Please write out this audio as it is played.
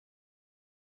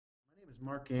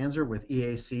Mark Ganser with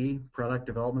EAC, Product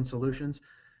Development Solutions.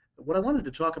 What I wanted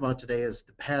to talk about today is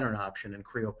the pattern option in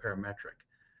Creo Parametric.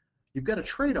 You've got a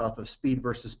trade-off of speed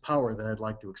versus power that I'd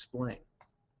like to explain.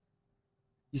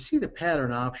 You see the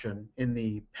pattern option in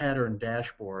the pattern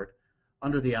dashboard.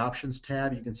 Under the Options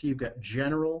tab, you can see you've got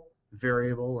General,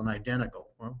 Variable, and Identical.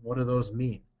 Well, what do those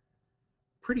mean?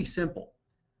 Pretty simple.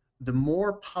 The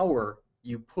more power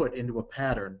you put into a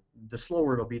pattern, the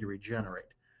slower it'll be to regenerate.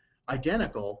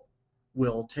 Identical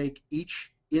will take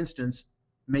each instance,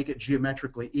 make it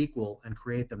geometrically equal, and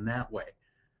create them that way.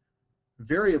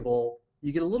 Variable,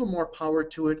 you get a little more power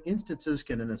to it. Instances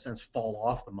can, in a sense, fall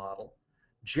off the model.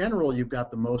 General, you've got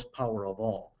the most power of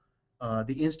all.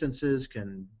 The instances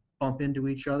can bump into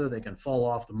each other. They can fall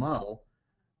off the model.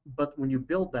 But when you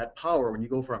build that power, when you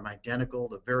go from identical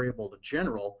to variable to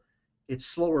general, it's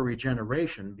slower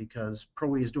regeneration because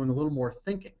Pro E is doing a little more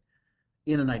thinking.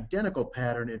 In an identical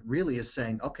pattern, it really is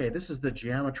saying, okay, this is the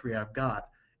geometry I've got,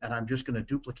 and I'm just going to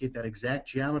duplicate that exact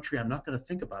geometry. I'm not going to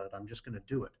think about it. I'm just going to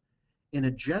do it. In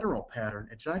a general pattern,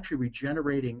 it's actually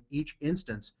regenerating each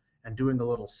instance and doing a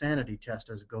little sanity test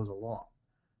as it goes along.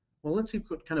 Well, let's see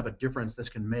what kind of a difference this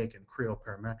can make in Creo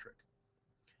Parametric.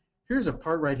 Here's a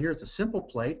part right here. It's a simple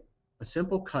plate, a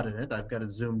simple cut in it. I've got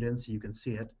it zoomed in so you can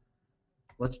see it.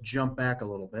 Let's jump back a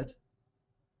little bit.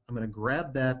 I'm going to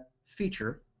grab that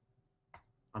feature.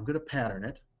 I'm going to pattern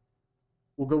it.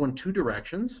 We'll go in two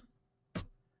directions.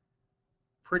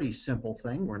 Pretty simple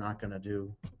thing. We're not going to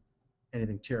do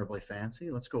anything terribly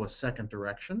fancy. Let's go a second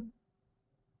direction.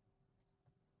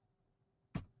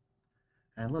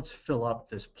 And let's fill up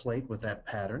this plate with that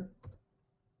pattern.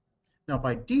 Now,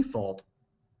 by default,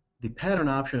 the pattern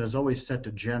option is always set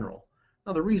to general.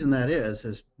 Now, the reason that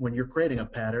is when you're creating a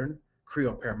pattern,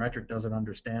 Creo Parametric doesn't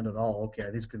understand at all, okay,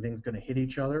 are these things going to hit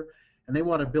each other? And they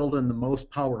want to build in the most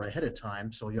power ahead of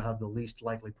time so you'll have the least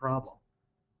likely problem.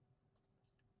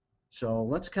 So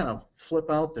let's kind of flip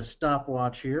out the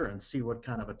stopwatch here and see what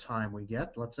kind of a time we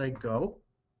get. Let's say go.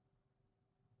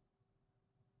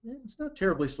 Yeah, it's not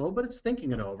terribly slow, but it's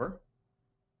thinking it over.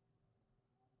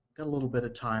 Got a little bit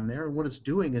of time there, and what it's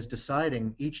doing is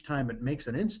deciding each time it makes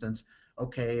an instance,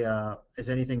 okay, is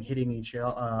anything hitting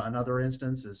another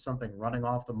instance? Is something running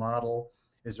off the model?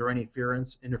 Is there any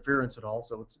interference at all?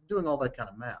 So it's doing all that kind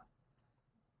of math.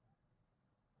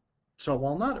 So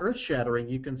while not earth-shattering,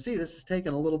 you can see this is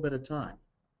taking a little bit of time.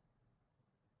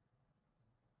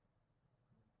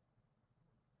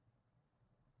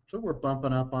 So we're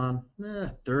bumping up on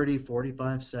 30,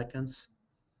 45 seconds.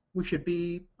 We should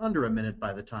be under a minute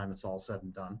by the time it's all said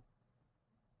and done.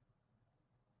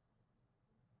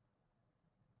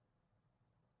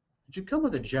 It should come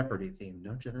with a Jeopardy theme,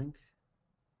 don't you think?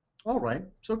 All right,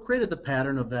 so created the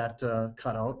pattern of that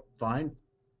cutout, fine.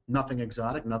 Nothing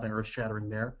exotic, nothing earth-shattering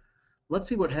there. Let's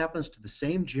see what happens to the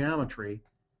same geometry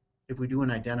if we do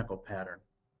an identical pattern.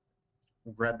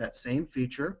 We'll grab that same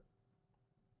feature,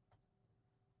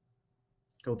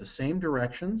 go the same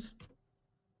directions,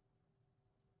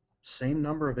 same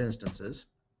number of instances.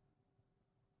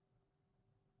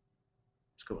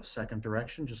 Let's go a second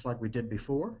direction, just like we did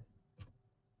before.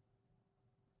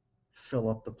 Fill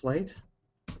up the plate.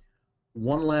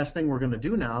 One last thing we're going to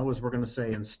do now is we're going to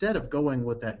say, instead of going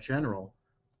with that general,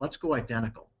 let's go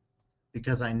identical.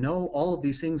 Because I know all of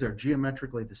these things are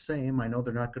geometrically the same. I know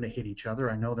they're not going to hit each other.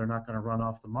 I know they're not going to run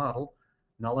off the model.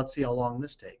 Now let's see how long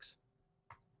this takes.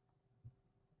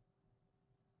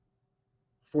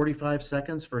 45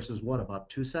 seconds versus what, about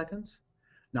 2 seconds?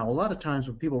 Now, a lot of times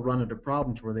when people run into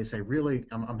problems where they say, really,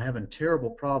 I'm having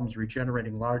terrible problems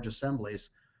regenerating large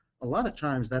assemblies, a lot of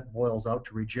times that boils out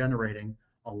to regenerating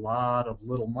a lot of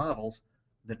little models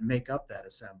that make up that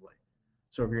assembly.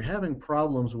 So if you're having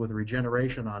problems with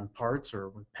regeneration on parts or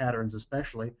with patterns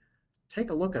especially, take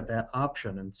a look at that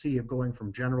option and see if going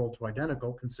from general to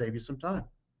identical can save you some time.